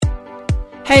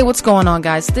Hey, what's going on,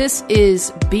 guys? This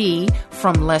is B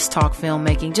from Let's Talk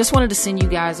Filmmaking. Just wanted to send you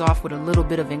guys off with a little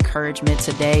bit of encouragement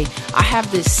today. I have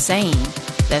this saying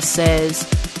that says,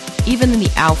 even in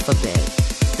the alphabet,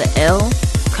 the L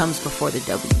comes before the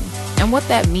W. And what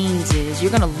that means is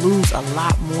you're going to lose a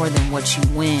lot more than what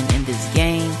you win in this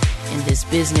game, in this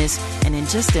business, and in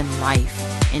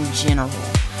life in general.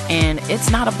 And it's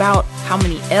not about how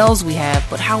many L's we have,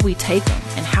 but how we take them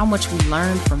and how much we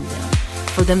learn from them,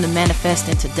 for them to manifest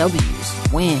into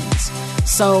W's, wins.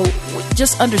 So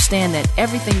just understand that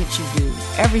everything that you do,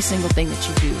 every single thing that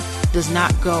you do, does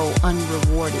not go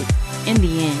unrewarded in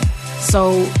the end.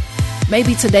 So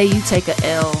maybe today you take a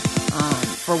L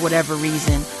for whatever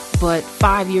reason, but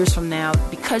 5 years from now,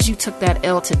 because you took that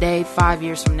L today, 5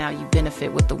 years from now, you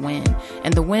benefit with the win.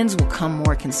 And the wins will come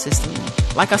more consistently.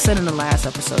 Like I said in the last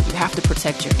episode, you have to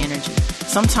protect your energy.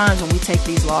 Sometimes when we take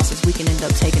these losses, we can end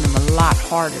up taking them a lot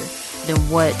harder than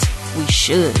what we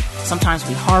should. Sometimes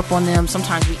we harp on them.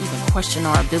 Sometimes we even question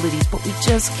our abilities, but we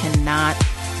just cannot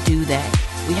do that.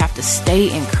 We have to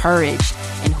stay encouraged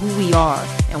in who we are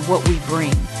and what we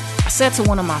bring. I said to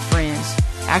one of my friends,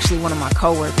 actually one of my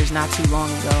coworkers not too long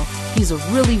ago, he's a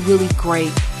really, really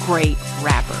great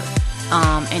rapper.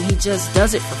 And he just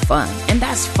does it for fun. And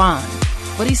that's fine.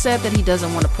 But he said that he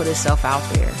doesn't want to put himself out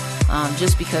there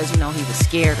just because, he was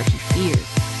scared or he feared.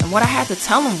 And what I had to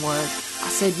tell him was, I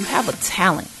said, you have a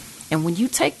talent. And when you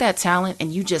take that talent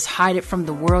and you just hide it from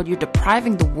the world, you're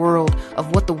depriving the world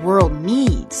of what the world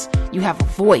needs. You have a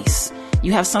voice.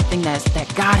 You have something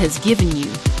that God has given you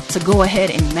to go ahead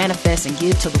and manifest and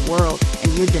give to the world.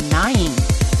 And you're denying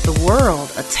the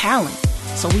world a talent.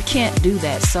 So we can't do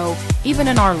that. So even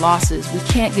in our losses, we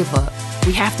can't give up.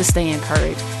 We have to stay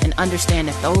encouraged and understand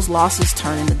that those losses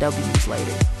turn into W's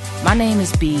later. My name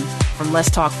is B from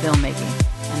Let's Talk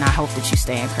Filmmaking, and I hope that you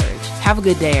stay encouraged. Have a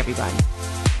good day, everybody.